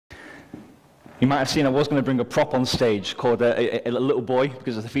You might have seen I was going to bring a prop on stage called a little boy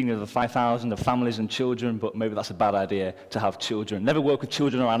because of the feeding of the 5,000 of families and children, but maybe that's a bad idea to have children. Never work with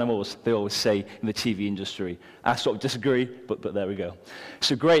children or animals, they always say in the TV industry. I sort of disagree, but there we go.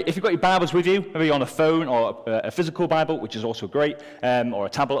 So great. If you've got your Bibles with you, maybe on a phone or a physical Bible, which is also great, or a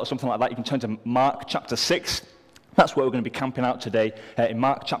tablet or something like that, you can turn to Mark chapter 6. That's where we're going to be camping out today. In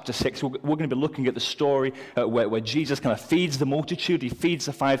Mark chapter 6, we're going to be looking at the story where Jesus kind of feeds the multitude. He feeds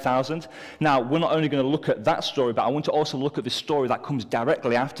the 5,000. Now, we're not only going to look at that story, but I want to also look at the story that comes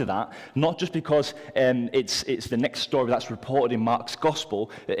directly after that, not just because it's the next story that's reported in Mark's gospel,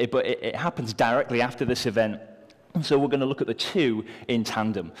 but it happens directly after this event. So we're going to look at the two in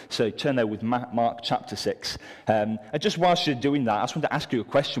tandem. So turn there with Mark chapter 6. And just whilst you're doing that, I just want to ask you a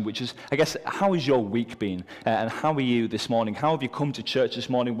question, which is, I guess, how has your week been? And how are you this morning? How have you come to church this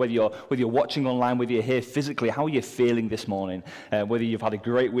morning? Whether you're watching online, whether you're here physically, how are you feeling this morning? Whether you've had a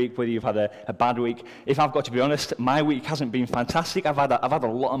great week, whether you've had a bad week. If I've got to be honest, my week hasn't been fantastic. I've had a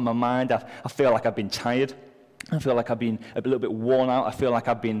lot on my mind. I feel like I've been tired. I feel like I've been a little bit worn out. I feel like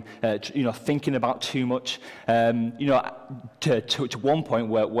I've been, thinking about too much. To one point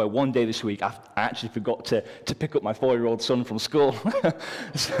where one day this week I actually forgot to pick up my 4-year-old son from school.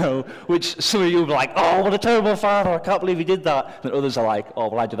 So, which some of you will be like, oh, what a terrible father! I can't believe he did that. And others are like, oh,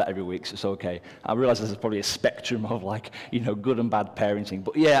 well, I do that every week, so it's okay. I realize there's probably a spectrum of good and bad parenting.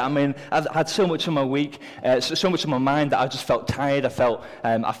 But yeah, I mean, I've had so much on my week, so much on my mind that I just felt tired. I felt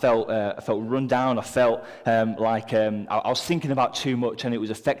run down. I felt I was thinking about too much, and it was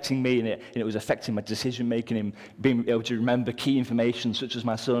affecting me, and it was affecting my decision making, and being able to remember key information such as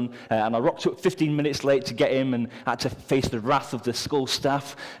my son. And I rocked up 15 minutes late to get him, and I had to face the wrath of the school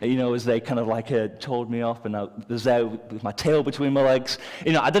staff, as they kind of told me off, and I was there with my tail between my legs.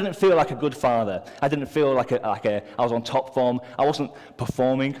 I didn't feel like a good father. I didn't feel like I was on top form. I wasn't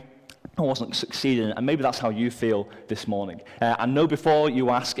performing. I wasn't succeeding, and maybe that's how you feel this morning. I know before you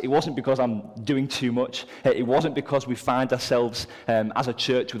ask, it wasn't because I'm doing too much. It wasn't because we find ourselves as a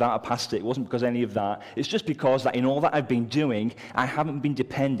church without a pastor. It wasn't because any of that. It's just because that in all that I've been doing, I haven't been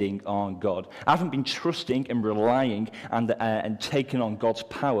depending on God. I haven't been trusting and relying and taking on God's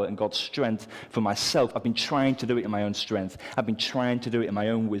power and God's strength for myself. I've been trying to do it in my own strength. I've been trying to do it in my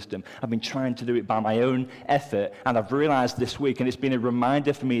own wisdom. I've been trying to do it by my own effort, and I've realized this week, and it's been a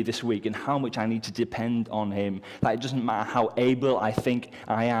reminder for me this week, and how much I need to depend on him. That it doesn't matter how able I think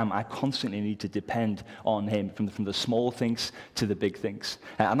I am, I constantly need to depend on him, from the small things to the big things.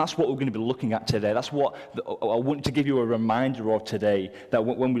 And that's what we're going to be looking at today. That's what I want to give you a reminder of today, that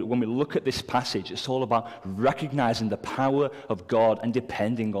when we look at this passage, it's all about recognizing the power of God and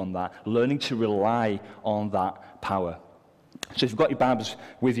depending on that, learning to rely on that power. So if you've got your Bibles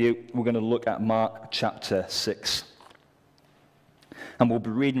with you, we're going to look at Mark chapter 6. And we'll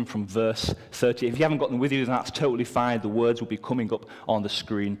be reading from verse 30. If you haven't got them with you, then that's totally fine. The words will be coming up on the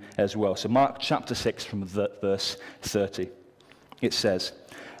screen as well. So Mark chapter 6 from verse 30. It says,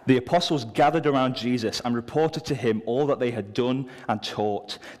 "The apostles gathered around Jesus and reported to him all that they had done and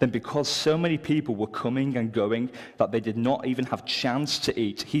taught. Then because so many people were coming and going that they did not even have chance to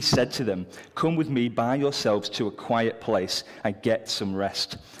eat, he said to them, 'Come with me by yourselves to a quiet place and get some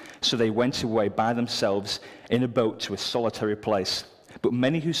rest.' So they went away by themselves in a boat to a solitary place. But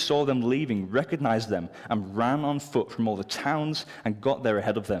many who saw them leaving recognized them and ran on foot from all the towns and got there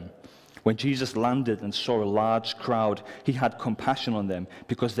ahead of them. When Jesus landed and saw a large crowd, he had compassion on them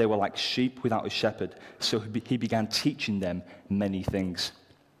because they were like sheep without a shepherd. So he began teaching them many things."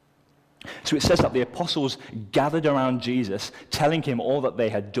 So it says that the apostles gathered around Jesus, telling him all that they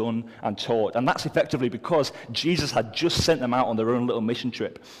had done and taught. And that's effectively because Jesus had just sent them out on their own little mission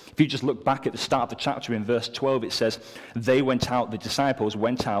trip. If you just look back at the start of the chapter in verse 12, it says, the disciples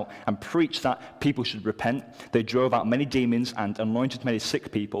went out and preached that people should repent. They drove out many demons and anointed many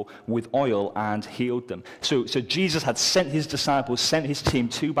sick people with oil and healed them. So Jesus had sent his disciples, sent his team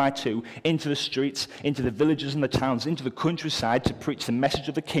 2 by 2 into the streets, into the villages and the towns, into the countryside to preach the message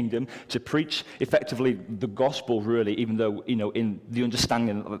of the kingdom, to preach effectively the gospel, really, even though, in the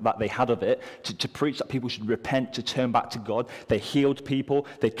understanding that they had of it, to preach that people should repent, to turn back to God. They healed people,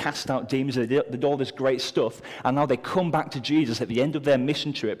 they cast out demons, they did all this great stuff, and now they come back to Jesus at the end of their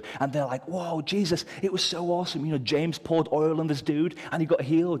mission trip, and they're like, whoa, Jesus, it was so awesome. James poured oil on this dude, and he got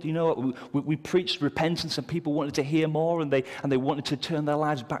healed. We preached repentance, and people wanted to hear more, and they wanted to turn their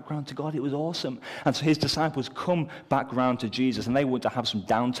lives back round to God. It was awesome. And so his disciples come back round to Jesus, and they want to have some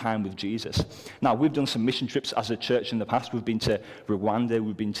downtime with Jesus. Now, we've done some mission trips as a church in the past. We've been to Rwanda,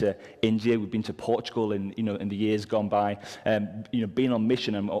 we've been to India, we've been to Portugal in the years gone by. Being on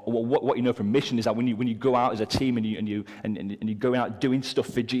mission, and what you know from mission is that when you go out as a team and you go out doing stuff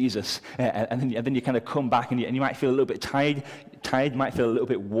for Jesus, and then you kind of come back and you might feel a little bit tired, you might feel a little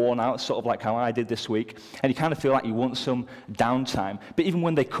bit worn out, sort of like how I did this week, and you kind of feel like you want some downtime. But even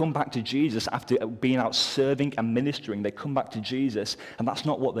when they come back to Jesus after being out serving and ministering, they come back to Jesus, and that's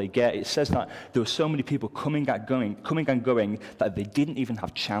not what they get. It says that there were so many people coming and going that they didn't even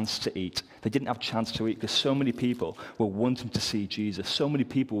have chance to eat. They didn't have chance to eat because so many people were wanting to see Jesus. So many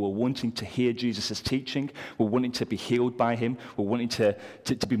people were wanting to hear Jesus' teaching, were wanting to be healed by him, were wanting to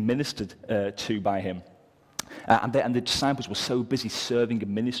be ministered to by him. And the disciples were so busy serving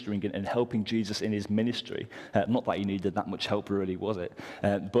and ministering and helping Jesus in his ministry. Not that he needed that much help, really, was it?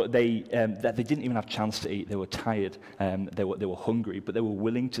 But they didn't even have a chance to eat. They were tired. They were hungry, but they were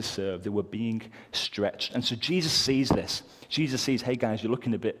willing to serve. They were being stretched. And so Jesus sees this. Jesus sees, hey, guys, you're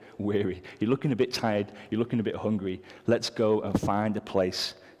looking a bit weary. You're looking a bit tired. You're looking a bit hungry. Let's go and find a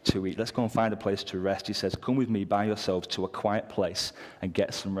place to eat. Let's go and find a place to rest. He says, come with me by yourselves to a quiet place and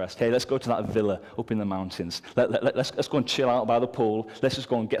get some rest. Hey, let's go to that villa up in the mountains. Let's go and chill out by the pool. Let's just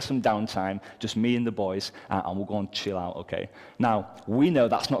go and get some downtime, just me and the boys, and we'll go and chill out, okay? Now, we know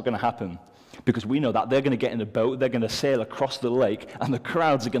that's not going to happen, because we know that they're going to get in a boat, they're going to sail across the lake, and the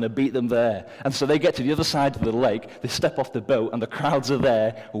crowds are going to beat them there. And so they get to the other side of the lake, they step off the boat, and the crowds are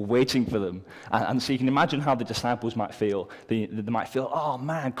there waiting for them. And so you can imagine how the disciples might feel. They might feel, oh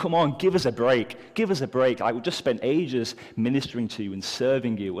man, come on, give us a break. Give us a break. Like, we just spent ages ministering to you and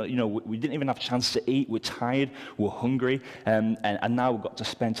serving you. We didn't even have a chance to eat. We're tired, we're hungry, and now we've got to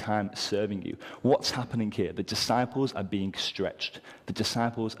spend time serving you. What's happening here? The disciples are being stretched. The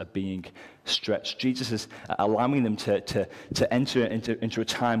disciples are being stretched. Jesus is allowing them to enter into a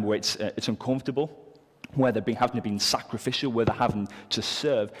time where it's uncomfortable, where they're having to be sacrificial, where they're having to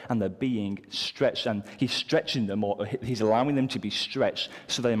serve, and they're being stretched. And he's stretching them, or he's allowing them to be stretched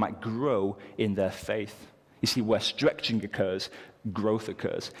so they might grow in their faith. You see, where stretching occurs, growth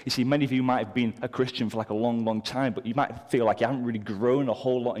occurs. You see, many of you might have been a Christian for like a long, long time, but you might feel like you haven't really grown a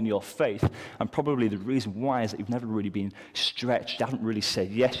whole lot in your faith. And probably the reason why is that you've never really been stretched. You haven't really said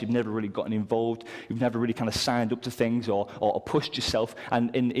yes. You've never really gotten involved. You've never really kind of signed up to things or pushed yourself.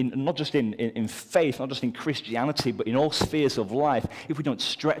 And in not just in faith, not just in Christianity, but in all spheres of life, if we don't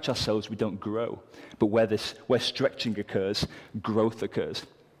stretch ourselves, we don't grow. But where stretching occurs, growth occurs.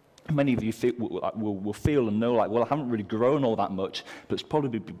 Many of you will feel and know, like, well, I haven't really grown all that much, but it's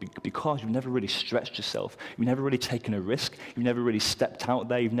probably because you've never really stretched yourself. You've never really taken a risk. You've never really stepped out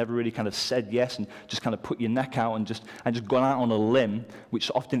there. You've never really kind of said yes and just kind of put your neck out and just gone out on a limb, which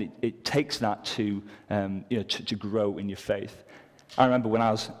often it takes that to grow in your faith. I remember when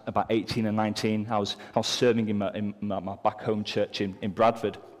I was about 18 and 19, I was serving in my back home church in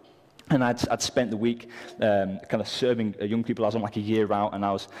Bradford. And I'd spent the week kind of serving young people. I was on like a year out, and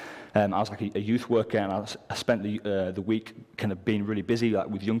I was like a youth worker, and I spent the week kind of being really busy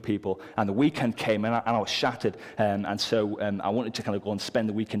with young people. And the weekend came, and I was shattered. And so I wanted to kind of go and spend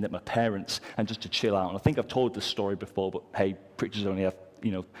the weekend at my parents' and just to chill out. And I think I've told this story before, but hey, preachers only have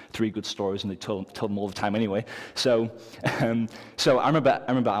 3 good stories, and they tell them all the time anyway. So I remember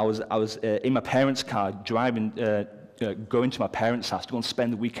I was in my parents' car driving. Going to my parents' house to go and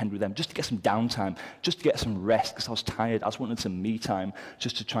spend the weekend with them, just to get some downtime, just to get some rest, because I was tired. I just wanted some me time,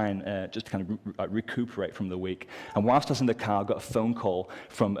 just to try and just to kind of recuperate from the week. And whilst I was in the car, I got a phone call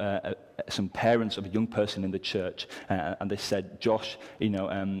from some parents of a young person in the church, and they said, Josh,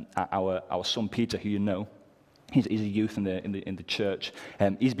 our son Peter, who you know, he's a youth in the church.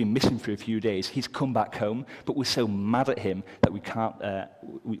 He's been missing for a few days. He's come back home, but we're so mad at him that we can't.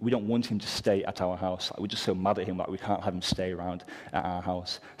 We don't want him to stay at our house. We're just so mad at him that we can't have him stay around at our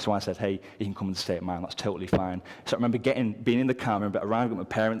house. So I said, hey, he can come and stay at mine. That's totally fine. So I remember being in the car. I remember arriving at my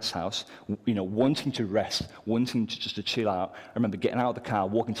parents' house, wanting to rest, wanting just to chill out. I remember getting out of the car,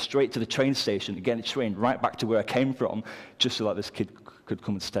 walking straight to the train station, and getting a train right back to where I came from, just so that this kid could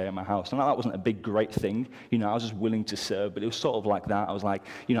come and stay at my house. And that wasn't a big, great thing. I was just willing to serve, but it was sort of like that. I was like,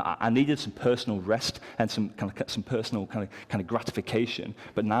 I needed some personal rest and some personal kind of gratification,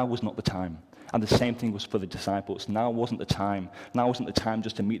 but now was not the time. And the same thing was for the disciples. Now wasn't the time. Now wasn't the time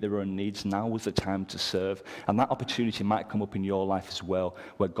just to meet their own needs. Now was the time to serve. And that opportunity might come up in your life as well,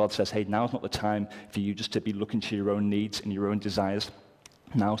 where God says, hey, now's not the time for you just to be looking to your own needs and your own desires.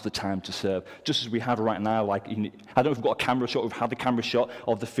 Now's the time to serve. Just as we have right now, like, I don't know if we've got a camera shot, we've had the camera shot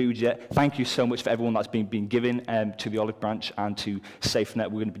of the food yet. Thank you so much for everyone that's been given to the Olive Branch and to SafeNet.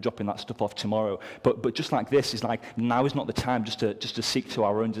 We're going to be dropping that stuff off tomorrow. But just like this, is like, now is not the time just to seek to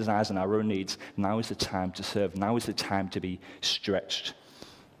our own desires and our own needs. Now is the time to serve. Now is the time to be stretched.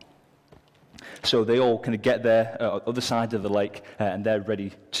 So they all kind of get there, other side of the lake, and they're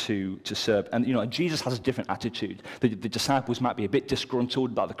ready to serve. And, Jesus has a different attitude. The disciples might be a bit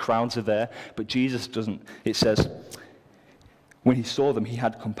disgruntled that the crowds are there, but Jesus doesn't. It says, when he saw them, he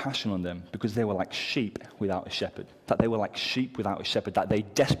had compassion on them because they were like sheep without a shepherd. That they were like sheep without a shepherd, that they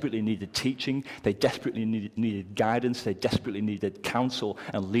desperately needed teaching, they desperately needed guidance, they desperately needed counsel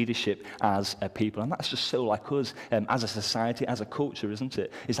and leadership as a people. And that's just so like us as a society, as a culture, isn't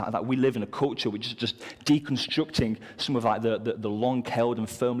it? Is that we live in a culture which is just deconstructing some of like the long-held and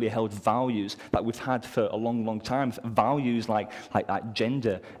firmly held values that we've had for a long, long time. Values like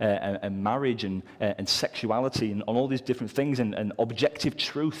gender and marriage and sexuality and all these different things and objective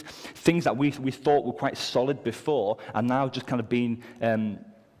truth, things that we thought were quite solid before, are now just kind of being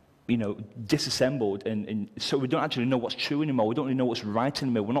disassembled, and so we don't actually know what's true anymore. We don't really know what's right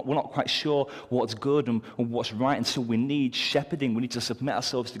anymore. We're not quite sure what's good and what's right, and so we need shepherding. We need to submit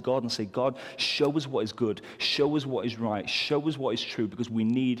ourselves to God and say, God, show us what is good, show us what is right, show us what is true, because we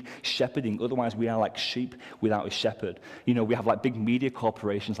need shepherding. Otherwise, we are like sheep without a shepherd. We have like big media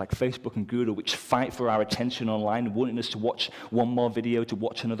corporations like Facebook and Google, which fight for our attention online, wanting us to watch one more video, to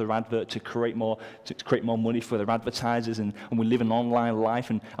watch another advert, to create more money for their advertisers, and we live an online life,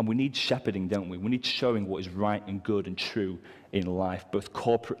 and we need shepherding, don't we? We need showing what is right and good and true in life, both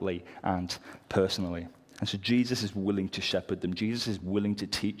corporately and personally. And so Jesus is willing to shepherd them. Jesus is willing to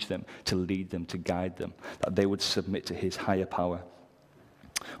teach them, to lead them, to guide them, that they would submit to his higher power.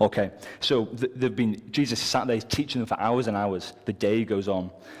 Okay, so Jesus sat there teaching them for hours and hours. The day goes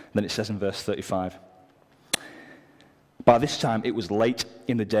on. Then it says in verse 35, by this time, it was late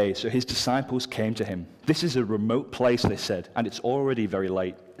in the day, so his disciples came to him. This is a remote place, they said, and it's already very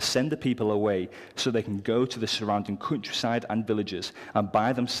late. Send the people away so they can go to the surrounding countryside and villages and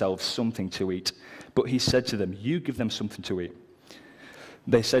buy themselves something to eat. But he said to them, you give them something to eat.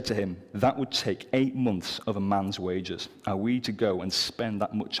 They said to him, that would take 8 months of a man's wages. Are we to go and spend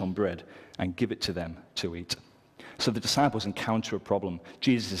that much on bread and give it to them to eat? So the disciples encounter a problem.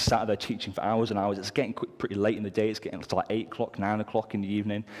 Jesus is sat there teaching for hours and hours. It's getting pretty late in the day. It's getting to like 8 o'clock, 9 o'clock in the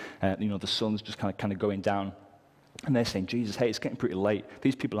evening. The sun's just kind of going down. And they're saying, Jesus, hey, it's getting pretty late.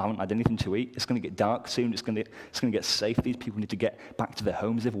 These people haven't had anything to eat. It's going to get dark soon. It's going to get safe. These people need to get back to their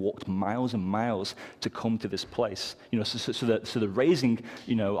homes. They've walked miles and miles to come to this place. So they're raising,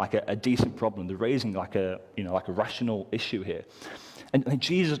 like a decent problem. They're raising like a rational issue here. And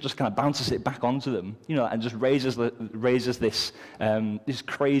Jesus just kind of bounces it back onto them, and just raises this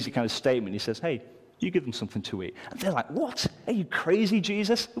crazy kind of statement. He says, hey, you give them something to eat. And they're like, what? Are you crazy,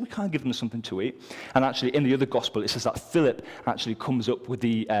 Jesus? We can't give them something to eat. And actually, in the other gospel, it says that Philip actually comes up with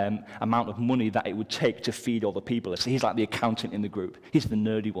the amount of money that it would take to feed all the people. So he's like the accountant in the group. He's the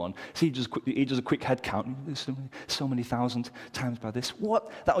nerdy one. So he does a quick head count. So many thousand times by this.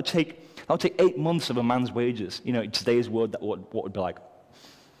 What? That would take 8 months of a man's wages. In today's world, what would be like,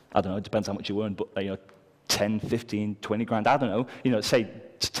 I don't know, it depends how much you earn, but 10, 15, 20 grand, I don't know, say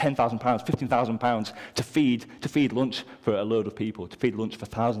 £10,000, £15,000 to feed lunch for a load of people, to feed lunch for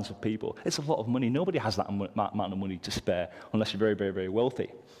thousands of people. It's a lot of money. Nobody has that amount of money to spare unless you're very, very, very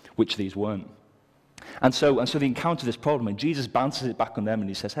wealthy, which these weren't. And so they encounter this problem, and Jesus bounces it back on them, and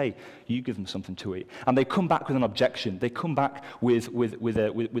he says, hey, you give them something to eat. And they come back with an objection. They come back with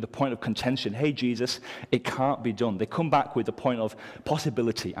a point of contention. Hey, Jesus, it can't be done. They come back with a point of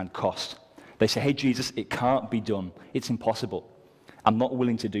possibility and cost. They say, hey, Jesus, it can't be done. It's impossible. I'm not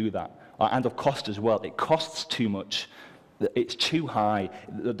willing to do that. And of cost as well. It costs too much. It's too high.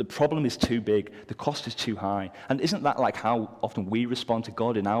 The problem is too big. The cost is too high. And isn't that like how often we respond to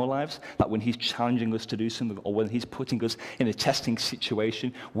God in our lives? That when he's challenging us to do something, or when he's putting us in a testing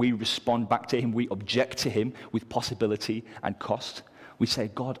situation, we respond back to him. We object to him with possibility and cost. We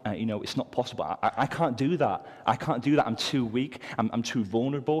say, God, it's not possible. I can't do that. I can't do that. I'm too weak. I'm too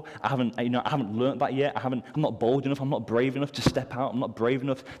vulnerable. I haven't learned that yet. I'm not bold enough. I'm not brave enough to step out. I'm not brave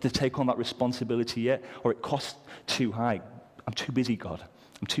enough to take on that responsibility yet. Or it costs too high. I'm too busy, God.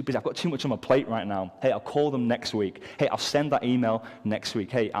 I'm too busy. I've got too much on my plate right now. Hey, I'll call them next week. Hey, I'll send that email next week.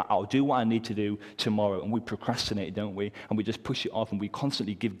 Hey, I'll do what I need to do tomorrow. And we procrastinate, don't we? And we just push it off, and we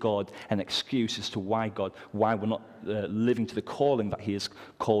constantly give God an excuse as to why we're not living to the calling that he has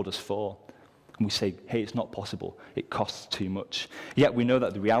called us for. And we say, hey, it's not possible. It costs too much. Yet we know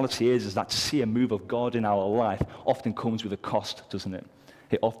that the reality is that to see a move of God in our life often comes with a cost, doesn't it?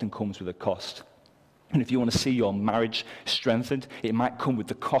 it often comes with a cost. And if you want to see your marriage strengthened, it might come with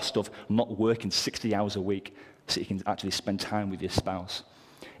the cost of not working 60 hours a week so you can actually spend time with your spouse.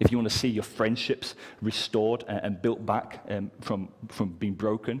 If you want to see your friendships restored and built back from being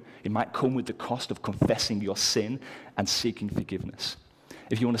broken, it might come with the cost of confessing your sin and seeking forgiveness.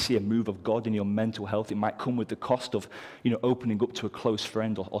 If you want to see a move of God in your mental health, it might come with the cost of, opening up to a close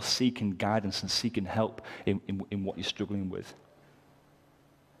friend or seeking guidance and seeking help in what you're struggling with.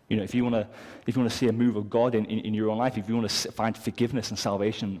 If you want to see a move of God in your own life, if you want to find forgiveness and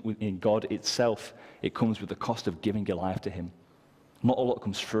salvation in God itself, it comes with the cost of giving your life to Him. Not all that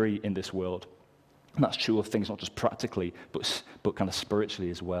comes free in this world. And that's true of things not just practically, but kind of spiritually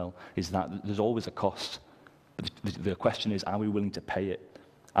as well, is that there's always a cost. But the question is, are we willing to pay it?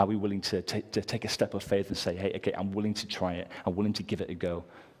 Are we willing to take a step of faith and say, hey, okay, I'm willing to try it. I'm willing to give it a go.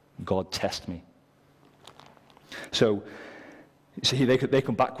 God, test me. So here they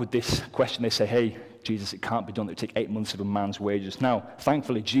come back with this question. They say, hey, Jesus, it can't be done. It would take 8 months of a man's wages. Now,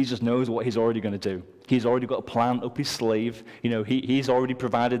 thankfully, Jesus knows what he's already going to do. He's already got a plan up his sleeve. He's already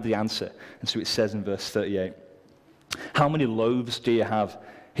provided the answer. And so it says in verse 38, how many loaves do you have?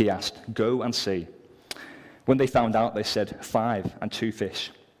 He asked. Go and see. When they found out, they said, 5 and 2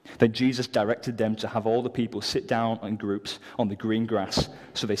 fish. Then Jesus directed them to have all the people sit down in groups on the green grass.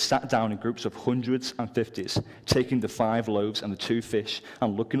 So they sat down in groups of hundreds and fifties, taking the 5 loaves and the 2 fish,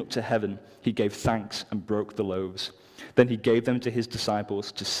 and looking up to heaven, he gave thanks and broke the loaves. Then he gave them to his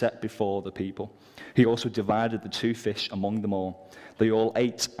disciples to set before the people. He also divided the 2 fish among them all. They all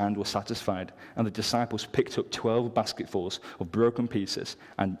ate and were satisfied, and the disciples picked up 12 basketfuls of broken pieces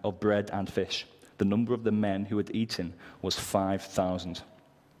and of bread and fish. The number of the men who had eaten was 5,000.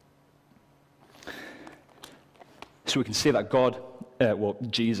 So we can see that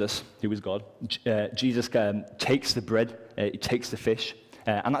Jesus, who is God, Jesus takes the bread, he takes the fish,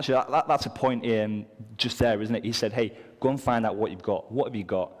 and actually that's a point just there, isn't it? He said, hey, go and find out what you've got. What have you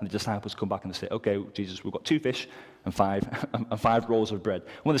got? And the disciples come back and they say, okay, Jesus, we've got 2 fish and 5 rolls of bread.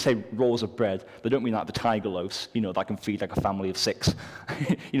 And when they say rolls of bread, they don't mean like the tiger loaves, that can feed like a family of 6.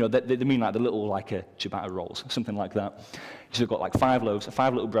 They mean like the little like ciabatta rolls, something like that. So they've got like 5 loaves,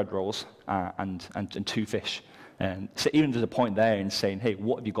 5 little bread rolls, and 2 fish. So even there's a point there in saying, hey,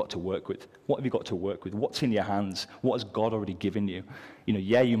 what have you got to work with? What have you got to work with? What's in your hands? What has God already given you?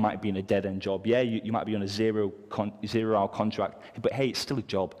 You might be in a dead-end job. Yeah, you might be on a zero-hour contract. But hey, it's still a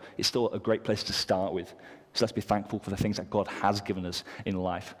job. It's still a great place to start with. So let's be thankful for the things that God has given us in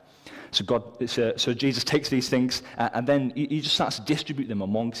life. So Jesus takes these things and then he just starts to distribute them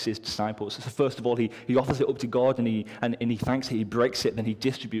amongst his disciples. So first of all, he offers it up to God and he thanks it, he breaks it, then he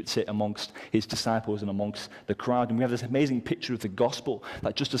distributes it amongst his disciples and amongst the crowd. And we have this amazing picture of the gospel,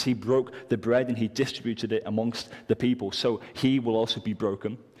 that just as he broke the bread and he distributed it amongst the people, so he will also be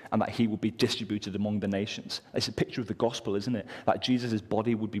broken, and that he will be distributed among the nations. It's a picture of the gospel, isn't it? That Jesus'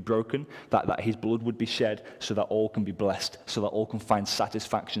 body would be broken, that his blood would be shed so that all can be blessed, so that all can find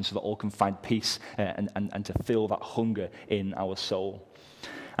satisfaction, so that all can find peace and to fill that hunger in our soul.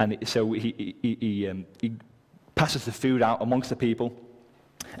 And so he passes the food out amongst the people,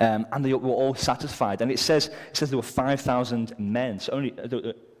 and they were all satisfied. And it says there were 5,000 men. So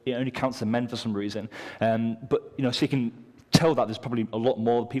it only counts the men for some reason. But so you can tell that there's probably a lot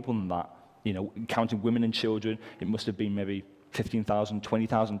more people than that. Counting women and children, it must have been maybe 15,000,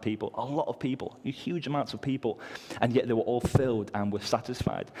 20,000 people, a lot of people, huge amounts of people, and yet they were all filled and were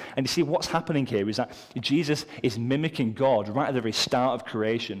satisfied. And you see, what's happening here is that Jesus is mimicking God right at the very start of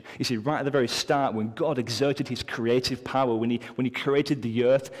creation. You see, right at the very start, when God exerted his creative power, when he created the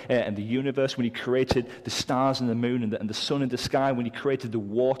earth and the universe, when he created the stars and the moon and the sun in the sky, when he created the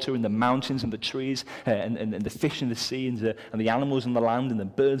water and the mountains and the trees and the fish in the sea and the animals in the land and the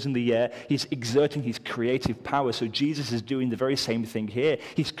birds in the air, he's exerting his creative power. So Jesus is doing the very same thing here.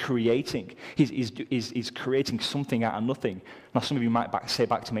 He's creating. He's creating something out of nothing. Now, some of you might say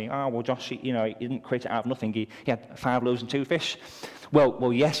back to me, "Oh, well, Josh, he didn't create it out of nothing. He had 5 loaves and 2 fish."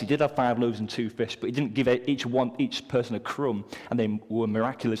 Well, yes, he did have 5 loaves and 2 fish, but he didn't give each person a crumb, and they were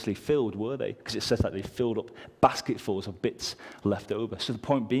miraculously filled, were they? Because it says that they filled up basketfuls of bits left over. So the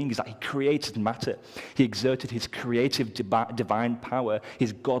point being is that he created matter. He exerted his creative divine power,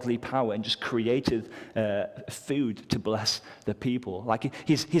 his godly power, and just created food to bless the people. Like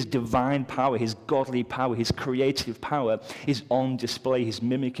his divine power, his godly power, his creative power is on display. He's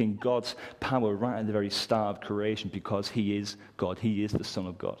mimicking God's power right at the very start of creation because he is God. He is the Son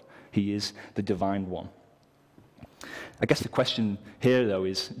of God. He is the divine one. I guess the question here, though,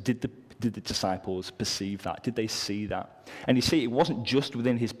 is did Did the disciples perceive that? Did they see that? And you see, it wasn't just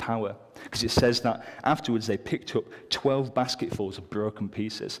within his power, because it says that afterwards they picked up 12 basketfuls of broken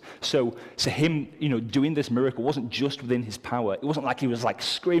pieces. So him, doing this miracle wasn't just within his power. It wasn't like he was like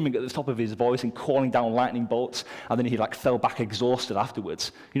screaming at the top of his voice and calling down lightning bolts, and then he like fell back exhausted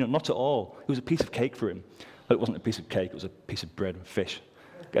afterwards. Not at all. It was a piece of cake for him. But it wasn't a piece of cake, it was a piece of bread and fish.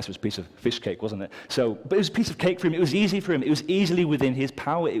 I guess it was a piece of fish cake, wasn't it? But it was a piece of cake for him. It was easy for him. It was easily within his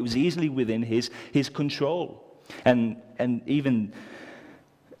power. It was easily within his control. And even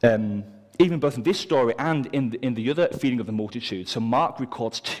both in this story and in the other feeding of the multitude. So Mark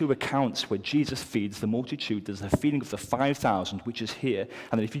records two accounts where Jesus feeds the multitude. There's the feeding of the 5,000, which is here.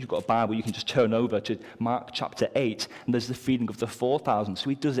 And then if you've got a Bible, you can just turn over to Mark chapter 8, and there's the feeding of the 4,000. So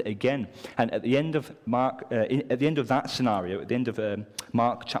he does it again. And at the end of that scenario, at the end of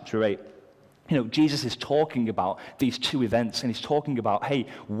Mark chapter 8, Jesus is talking about these two events, and he's talking about, hey,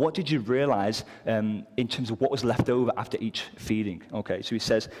 what did you realize in terms of what was left over after each feeding? Okay, so he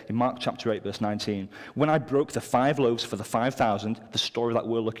says in Mark chapter 8, verse 19, when I broke the 5 loaves for the 5,000, the story that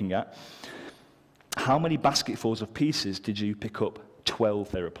we're looking at, how many basketfuls of pieces did you pick up? 12,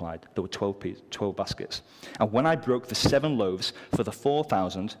 they replied. There were 12 baskets. And when I broke the 7 loaves for the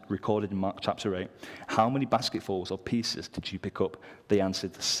 4,000, recorded in Mark chapter 8, how many basketfuls of pieces did you pick up? They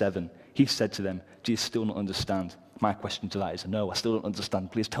answered, 7. He said to them, do you still not understand? My question to that is, no, I still don't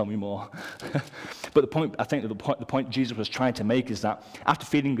understand. Please tell me more. But the point Jesus was trying to make is that after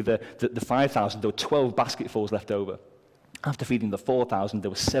feeding the 5,000, there were 12 basketfuls left over. After feeding the 4,000, there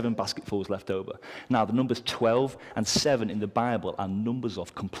were 7 basketfuls left over. Now, the numbers 12 and 7 in the Bible are numbers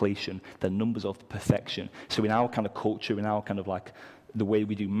of completion. They're numbers of perfection. So in our kind of culture, in our kind of like the way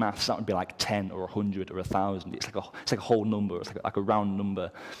we do maths, that would be like 10 or 100 or 1,000. It's like a whole number. It's like a round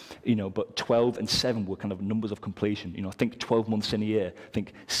number. But 12 and 7 were kind of numbers of completion. Think 12 months in a year.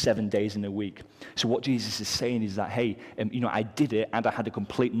 Think 7 days in a week. So what Jesus is saying is that, hey, I did it and I had a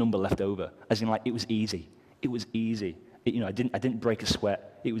complete number left over. As in, like, it was easy. It was easy. I didn't break a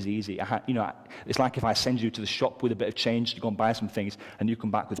sweat. It was easy. It's like if I send you to the shop with a bit of change to go and buy some things, and you come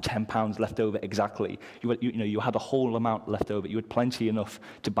back with £10 left over exactly. You had a whole amount left over. You had plenty enough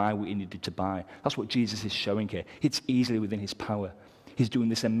to buy what you needed to buy. That's what Jesus is showing here. It's easily within his power. He's doing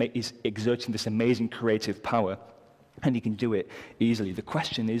this. He's exerting this amazing creative power, and he can do it easily. The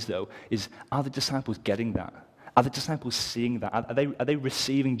question is, though, are the disciples getting that? Are the disciples seeing that? Are they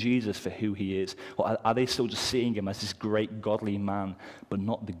receiving Jesus for who he is? Or are they still just seeing him as this great godly man, but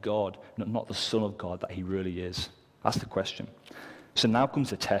not the God, not the Son of God that he really is? That's the question. So now comes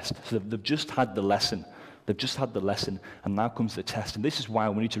the test. So they've just had the lesson. And now comes the test. And this is why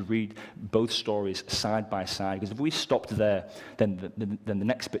we need to read both stories side by side. Because if we stopped there, then the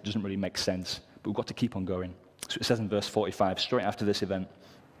next bit doesn't really make sense. But we've got to keep on going. So it says in verse 45, straight after this event,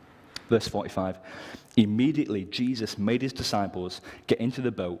 verse 45, immediately Jesus made his disciples get into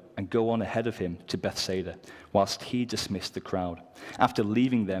the boat and go on ahead of him to Bethsaida, whilst he dismissed the crowd. After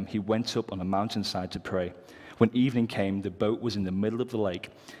leaving them, he went up on a mountainside to pray. When evening came, the boat was in the middle of the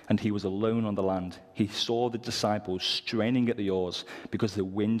lake, and he was alone on the land. He saw the disciples straining at the oars because the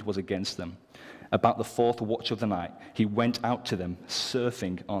wind was against them. About the 4th watch of the night, he went out to them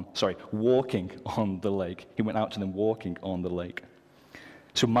walking on the lake. He went out to them walking on the lake.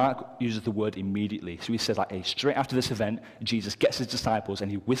 So Mark uses the word immediately. So he says, like, hey, straight after this event, Jesus gets his disciples and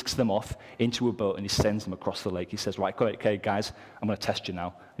he whisks them off into a boat and he sends them across the lake. He says, right, okay, guys, I'm going to test you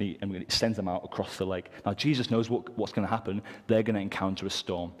now. And he sends them out across the lake. Now, Jesus knows what's going to happen. They're going to encounter a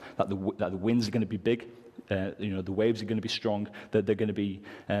storm, that the winds are going to be big. The waves are going to be strong. They're going to be,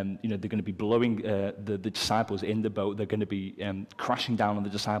 they're going to be blowing the disciples in the boat. They're going to be crashing down on the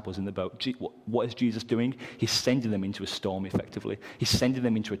disciples in the boat. What is Jesus doing? He's sending them into a storm, effectively. He's sending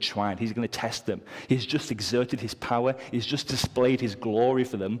them into a trial. He's going to test them. He's just exerted his power. He's just displayed his glory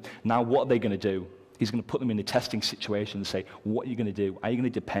for them. Now, what are they going to do? He's going to put them in a testing situation and say, what are you going to do? Are you going to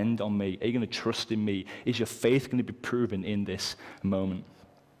depend on me? Are you going to trust in me? Is your faith going to be proven in this moment?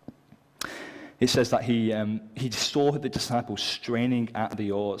 It says that he saw the disciples straining at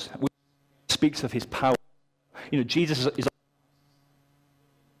the oars, which speaks of his power. Jesus is...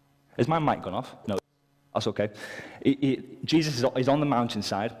 Has my mic gone off? No, that's okay. Jesus is on the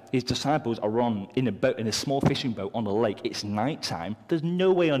mountainside. His disciples are in a small fishing boat on a lake. It's nighttime. There's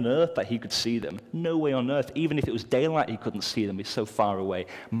no way on earth that he could see them. No way on earth. Even if it was daylight, he couldn't see them. It's so far away,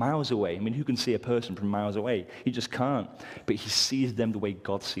 miles away. I mean, who can see a person from miles away? He just can't. But he sees them the way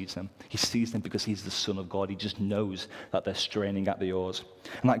God sees them. He sees them because he's the Son of God. He just knows that they're straining at the oars.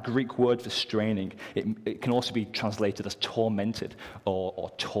 And that Greek word for straining, it can also be translated as tormented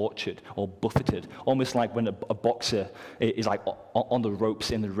or tortured or buffeted, almost like when a boxer is like on the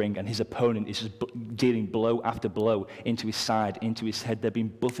ropes in the ring and his opponent is just dealing blow after blow into his side, into his head. They're being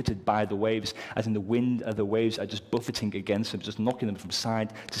buffeted by the waves, as in the wind of the waves are just buffeting against them, just knocking them from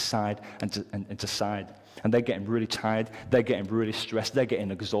side to side and to side. And they're getting really tired, they're getting really stressed, they're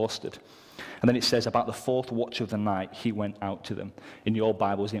getting exhausted. And then it says, about the fourth watch of the night, he went out to them. In your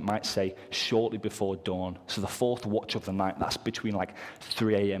Bibles, it might say, shortly before dawn. So the fourth watch of the night, that's between like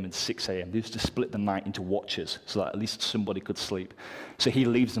 3 a.m. and 6 a.m. They used to split the night into watches so that at least somebody could sleep. So he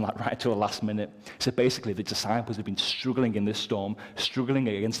leaves them like right to the last minute. So basically, the disciples have been struggling in this storm, struggling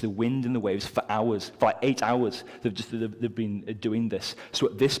against the wind and the waves for hours, for like 8 hours. They've been doing this. So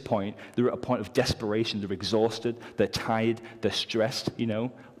at this point, they're at a point of desperation. They're exhausted, they're tired, they're stressed,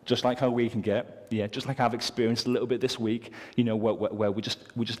 just like how we can get, just like I've experienced a little bit this week, where we're just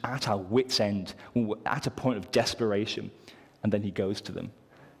at our wits' end, we're at a point of desperation, and then he goes to them.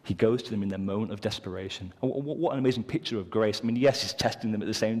 He goes to them in their moment of desperation. And what an amazing picture of grace. I mean, yes, he's testing them at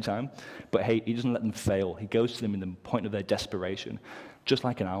the same time, but hey, he doesn't let them fail. He goes to them in the point of their desperation, just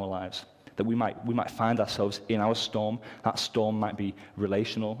like in our lives. That we might find ourselves in our storm. That storm might be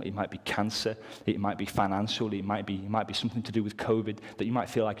relational, it might be cancer, it might be financial, it might be something to do with COVID, that you might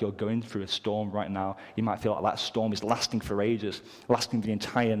feel like you're going through a storm right now. You might feel like that storm is lasting for ages, lasting the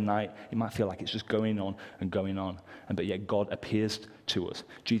entire night. You might feel like it's just going on and going on. But yet God appears to us.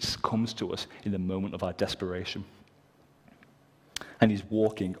 Jesus comes to us in the moment of our desperation. And he's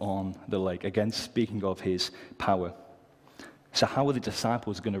walking on the lake, again speaking of his power. So how are the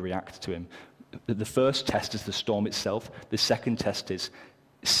disciples going to react to him? The first test is the storm itself. The second test is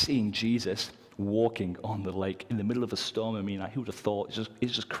seeing Jesus walking on the lake in the middle of a storm. I mean, who would have thought?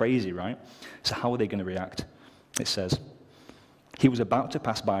 It's just crazy, right? So how are they going to react? It says, he was about to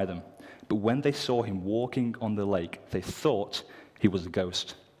pass by them, but when they saw him walking on the lake, they thought he was a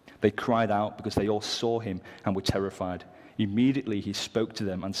ghost. They cried out because they all saw him and were terrified. Immediately he spoke to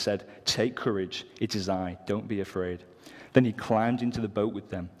them and said, "Take courage, it is I, don't be afraid." Then he climbed into the boat with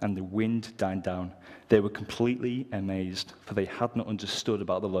them, and the wind died down. They were completely amazed, for they had not understood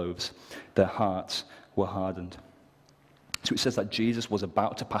about the loaves. Their hearts were hardened. So it says that Jesus was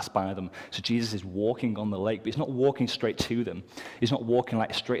about to pass by them. So Jesus is walking on the lake, but he's not walking straight to them. He's not walking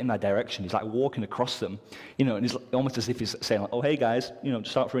like straight in their direction. He's like walking across them, and it's almost as if he's saying, like, "Oh, hey guys,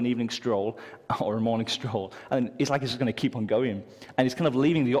 just out for an evening stroll or a morning stroll." And it's like he's just going to keep on going. And he's kind of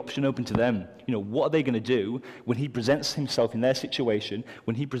leaving the option open to them. What are they going to do when he presents himself in their situation,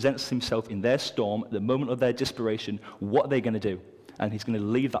 when he presents himself in their storm, at the moment of their desperation? What are they going to do? And he's going to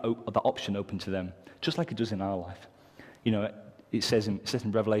leave that option open to them, just like he does in our life. It says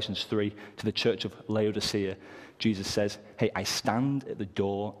in Revelations 3 to the church of Laodicea, Jesus says, "Hey, I stand at the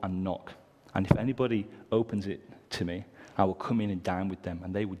door and knock. And if anybody opens it to me, I will come in and dine with them,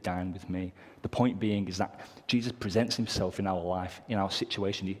 and they will dine with me." The point being is that Jesus presents himself in our life, in our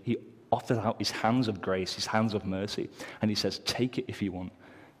situation. He offers out his hands of grace, his hands of mercy, and he says, "Take it if you want.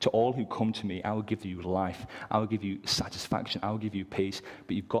 To all who come to me, I will give you life. I will give you satisfaction. I will give you peace.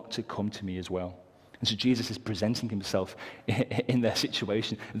 But you've got to come to me as well." And so Jesus is presenting himself in their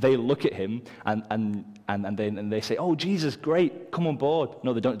situation. They look at him and they say, "Oh, Jesus, great, come on board."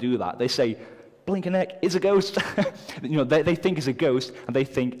 No, they don't do that. They say, "Blinking heck, it's a ghost." They think it's a ghost, and they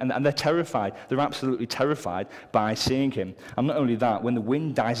think, and they're terrified. They're absolutely terrified by seeing him. And not only that, when the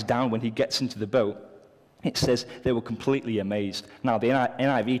wind dies down, when he gets into the boat, it says they were completely amazed. Now, the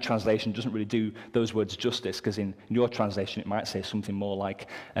NIV translation doesn't really do those words justice, because in your translation it might say something more like,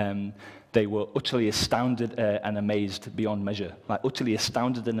 they were utterly astounded and amazed beyond measure. Like, utterly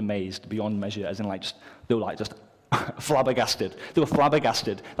astounded and amazed beyond measure, as in they were just flabbergasted. They were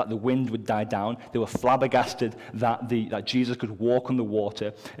flabbergasted that the wind would die down. They were flabbergasted that Jesus could walk on the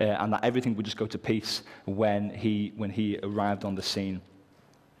water, and that everything would just go to peace when he arrived on the scene.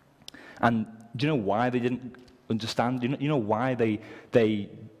 And do you know why they didn't understand? Do you know why they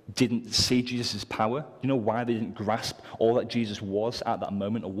didn't see Jesus' power? Do you know why they didn't grasp all that Jesus was at that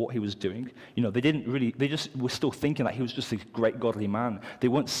moment, or what he was doing? They just were still thinking that he was just a great godly man. They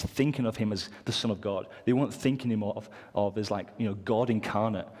weren't thinking of him as the Son of God. They weren't thinking him of as God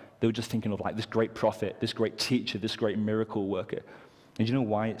incarnate. They were just thinking of this great prophet, this great teacher, this great miracle worker. And do you know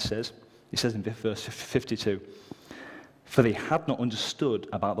why it says? It says in verse 52, "For they had not understood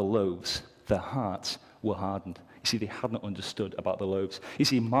about the loaves, their hearts were hardened." You see, they had not understood about the loaves. You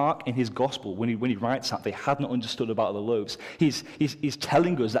see, Mark in his gospel, when he writes that, they had not understood about the loaves. He's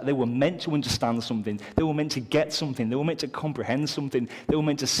telling us that they were meant to understand something. They were meant to get something. They were meant to comprehend something. They were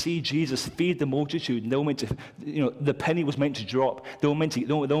meant to see Jesus feed the multitude. And they were meant to, the penny was meant to drop. They were meant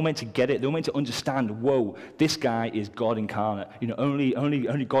to get it. They were meant to understand, whoa, this guy is God incarnate.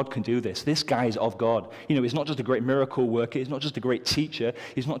 Only God can do this. This guy is of God. He's not just a great miracle worker. He's not just a great teacher.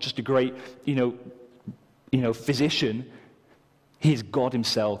 He's not just a great, physician. He is God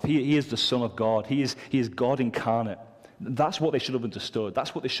himself. He is the Son of God. He is God incarnate. That's what they should have understood.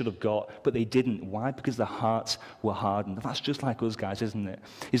 That's what they should have got, but they didn't. Why? Because their hearts were hardened. That's just like us, guys, isn't it?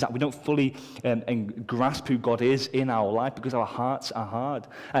 Is that we don't fully grasp who God is in our life because our hearts are hard.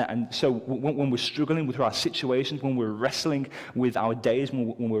 And so when we're struggling with our situations, when we're wrestling with our days,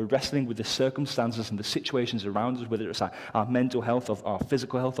 when we're wrestling with the circumstances and the situations around us, whether it's our mental health or our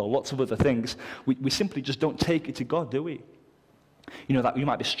physical health or lots of other things, we simply just don't take it to God, do we? That you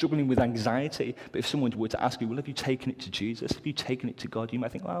might be struggling with anxiety, but if someone were to ask you, well, have you taken it to Jesus? Have you taken it to God? You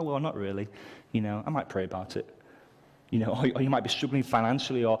might think, oh, well, not really. I might pray about it. Or you might be struggling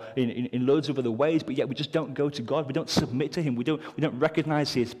financially or in loads of other ways, but yet we just don't go to God. We don't submit to him. We don't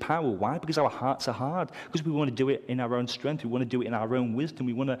recognize his power. Why? Because our hearts are hard. Because we want to do it in our own strength. We want to do it in our own wisdom.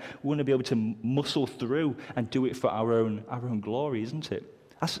 We want to be able to muscle through and do it for our own glory, isn't it?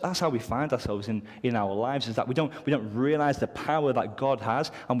 That's how we find ourselves in our lives, is that we don't realize the power that God has,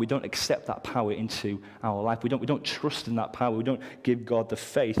 and we don't accept that power into our life. We don't trust in that power. We don't give God the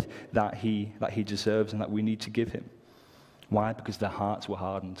faith that he deserves and that we need to give him. Why? Because their hearts were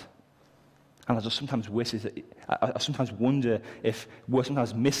hardened. And I just sometimes I sometimes wonder if we're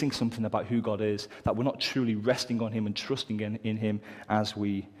sometimes missing something about who God is, that we're not truly resting on him and trusting in him as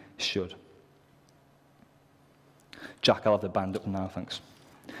we should. Jack, I'll have the band up now, thanks.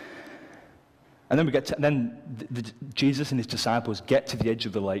 And then Jesus and his disciples get to the edge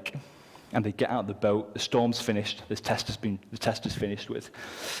of the lake, and they get out of the boat. The storm's finished. The test is finished with,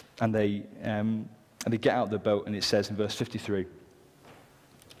 and they get out of the boat, and it says in verse 53,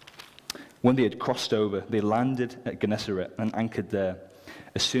 when they had crossed over, they landed at Gennesaret and anchored there.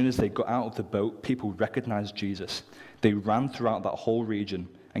 As soon as they got out of the boat, people recognized Jesus. They ran throughout that whole region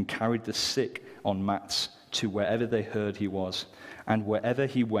and carried the sick on mats to wherever they heard he was. And wherever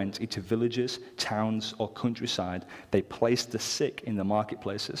he went, into villages, towns, or countryside, they placed the sick in the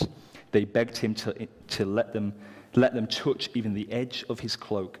marketplaces. They begged him to let them touch even the edge of his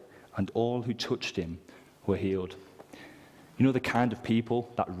cloak, and all who touched him were healed. The kind of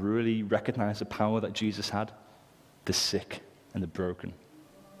people that really recognize the power that Jesus had? The sick and the broken.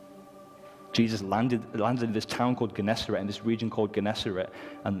 Jesus landed in this town called Gennesaret, in this region called Gennesaret,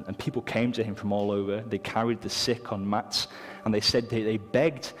 and people came to him from all over. They carried the sick on mats, and they said they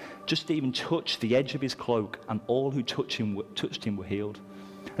begged just to even touch the edge of his cloak, and all who touched him were healed.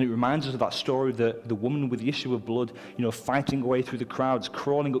 And it reminds us of that story of the woman with the issue of blood, fighting her way through the crowds,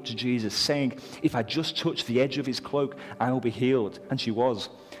 crawling up to Jesus, saying, if I just touch the edge of his cloak, I will be healed. And she was.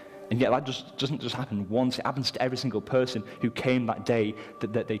 And yet that doesn't just happen once. It happens to every single person who came that day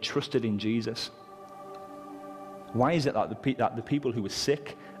that they trusted in Jesus. Why is it that the people who were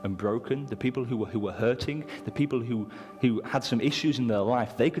sick and broken, the people who were hurting, the people who had some issues in their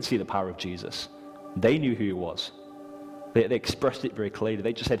life, they could see the power of Jesus? They knew who he was. They expressed it very clearly.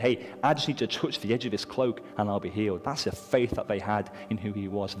 They just said, hey, I just need to touch the edge of his cloak and I'll be healed. That's the faith that they had in who he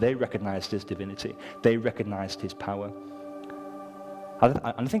was. They recognized his divinity. They recognized his power. And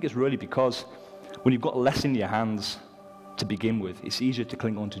I think it's really because when you've got less in your hands to begin with, it's easier to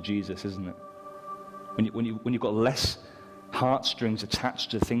cling on to Jesus, isn't it? When you've got less heartstrings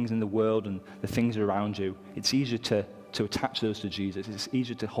attached to things in the world and the things around you, it's easier to attach those to Jesus. It's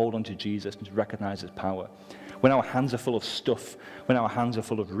easier to hold on to Jesus and to recognize his power. When our hands are full of stuff, when our hands are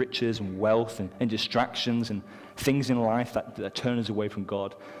full of riches and wealth and distractions and things in life that turn us away from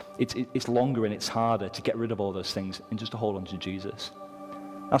God, it's longer and it's harder to get rid of all those things and just to hold on to Jesus.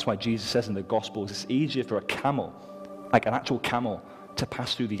 That's why Jesus says in the Gospels, it's easier for a camel, like an actual camel, to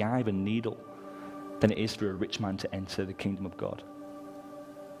pass through the eye of a needle than it is for a rich man to enter the kingdom of God.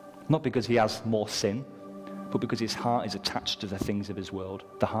 Not because he has more sin, but because his heart is attached to the things of his world.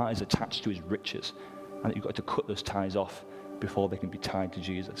 The heart is attached to his riches, and you've got to cut those ties off before they can be tied to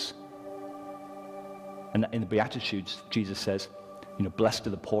Jesus. And in the Beatitudes, Jesus says, blessed are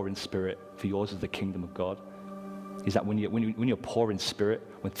the poor in spirit, for yours is the kingdom of God. Is that when you're poor in spirit,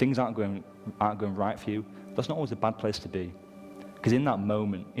 when things aren't going right for you, that's not always a bad place to be. Because in that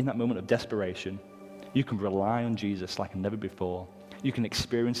moment of desperation, you can rely on Jesus like never before. You can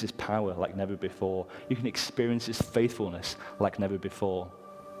experience his power like never before. You can experience his faithfulness like never before.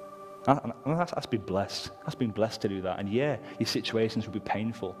 That's been blessed. That's been blessed to do that. And yeah, your situations will be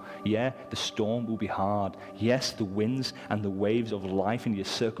painful. Yeah, the storm will be hard. Yes, the winds and the waves of life and your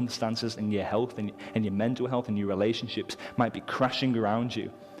circumstances and your health and your mental health and your relationships might be crashing around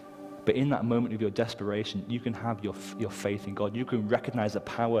you. But in that moment of your desperation, you can have your faith in God. You can recognize the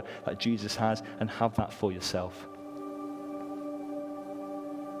power that Jesus has and have that for yourself.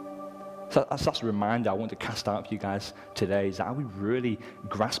 So that's a reminder I want to cast out for you guys today, is that are we really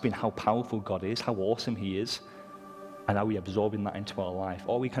grasping how powerful God is, how awesome he is, and are we absorbing that into our life?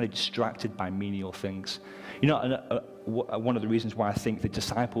 Or are we kind of distracted by menial things? You know, one of the reasons why I think the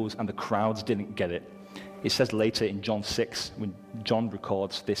disciples and the crowds didn't get it, it says later in John 6, when John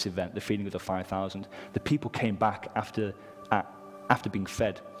records this event, the feeding of the 5,000, the people came back after being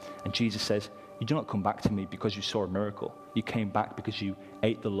fed, and Jesus says, "You do not come back to me because you saw a miracle. You came back because you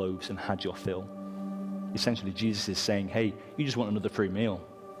ate the loaves and had your fill." Essentially, Jesus is saying, hey, you just want another free meal.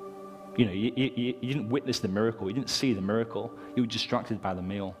 You know, you didn't witness the miracle. You didn't see the miracle. You were distracted by the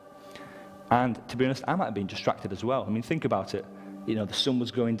meal. And to be honest, I might have been distracted as well. I mean, think about it. You know, the sun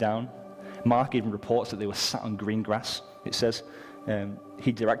was going down. Mark even reports that they were sat on green grass. It says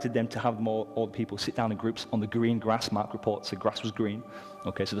he directed them to have all the people sit down in groups on the green grass. Mark reports the grass was green.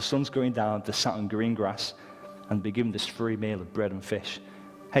 Okay, so the sun's going down, they're sat on green grass, and they're given this free meal of bread and fish.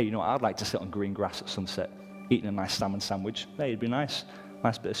 Hey, you know, I'd like to sit on green grass at sunset, eating a nice salmon sandwich. Hey, it'd be nice.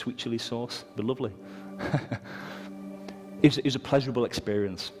 Nice bit of sweet chili sauce. It'd be lovely. It was a pleasurable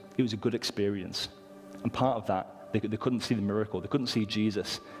experience. It was a good experience. And part of that, they couldn't see the miracle. They couldn't see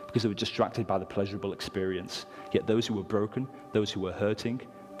Jesus because they were distracted by the pleasurable experience. Yet those who were broken, those who were hurting,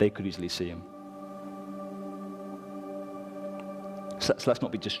 they could easily see him. So let's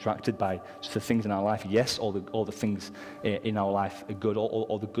not be distracted by the things in our life. Yes, all the things in our life are good.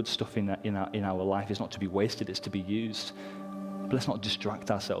 All the good stuff in our life is not to be wasted. It's to be used. But let's not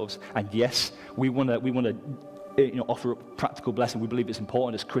distract ourselves. And yes, we want to offer up practical blessing. We believe it's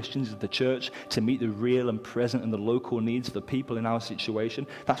important as Christians, as the church, to meet the real and present and the local needs of the people in our situation.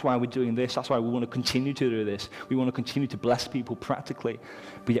 That's why we're doing this. That's why we want to continue to do this. We want to continue to bless people practically.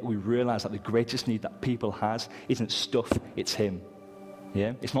 But yet we realize that the greatest need that people has isn't stuff, it's him.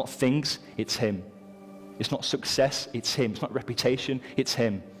 Yeah? It's not things, it's him. It's not success, it's him. It's not reputation, it's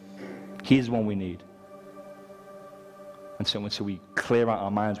him. He is the one we need. And so we clear out our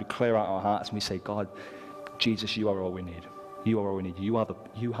minds, we clear out our hearts, and we say, God, Jesus, you are all we need. You are all we need. You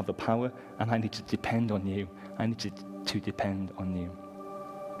have the power, and I need to depend on you. I need to depend on you.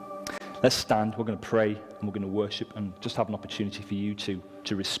 Let's stand. We're going to pray, and we're going to worship, and just have an opportunity for you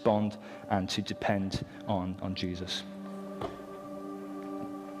to respond and to depend on Jesus.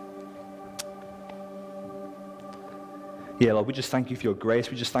 Yeah, Lord, we just thank you for your grace.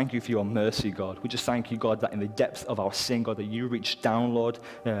 We just thank you for your mercy, God. We just thank you, God, that in the depths of our sin, God, that you reached down, Lord.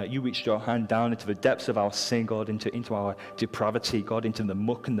 You reached your hand down into the depths of our sin, God, into our depravity, God, into the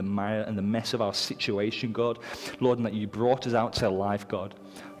muck and the mire and the mess of our situation, God. Lord, and that you brought us out to life, God.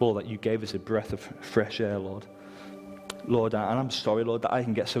 Lord, that you gave us a breath of fresh air, Lord. Lord, and I'm sorry, Lord, that I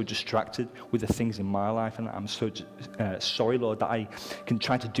can get so distracted with the things in my life, and I'm so sorry, Lord, that I can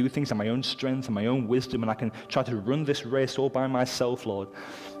try to do things in my own strength and my own wisdom, and I can try to run this race all by myself, Lord.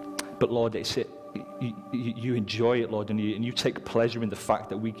 But Lord, you enjoy it, Lord, and you take pleasure in the fact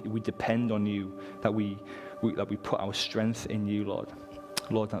that we depend on you, that we put our strength in you, Lord.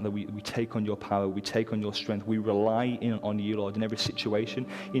 Lord, that we take on your power, we take on your strength, we rely on you, Lord, in every situation,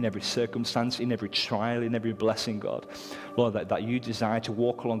 in every circumstance, in every trial, in every blessing, God. Lord, that you desire to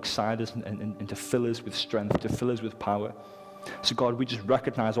walk alongside us and to fill us with strength, to fill us with power. So, God, we just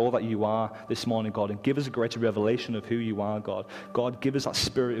recognize all that you are this morning, God, and give us a greater revelation of who you are, God. God, give us that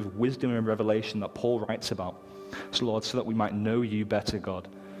spirit of wisdom and revelation that Paul writes about. So, Lord, so that we might know you better, God.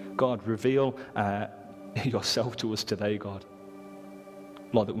 God, reveal yourself to us today, God.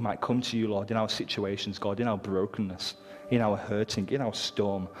 Lord, that we might come to you, Lord, in our situations, God, in our brokenness, in our hurting, in our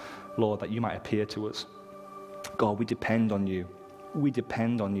storm, Lord, that you might appear to us. God, we depend on you. We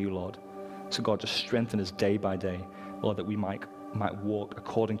depend on you, Lord. So, God, just strengthen us day by day, Lord, that we might walk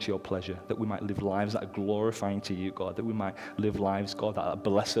according to your pleasure, that we might live lives that are glorifying to you, God, that we might live lives, God, that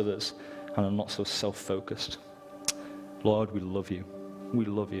bless others and are not so self-focused. Lord, we love you. We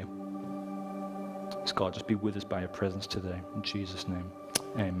love you. So, God, just be with us by your presence today. In Jesus' name.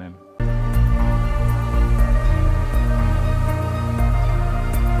 Amen.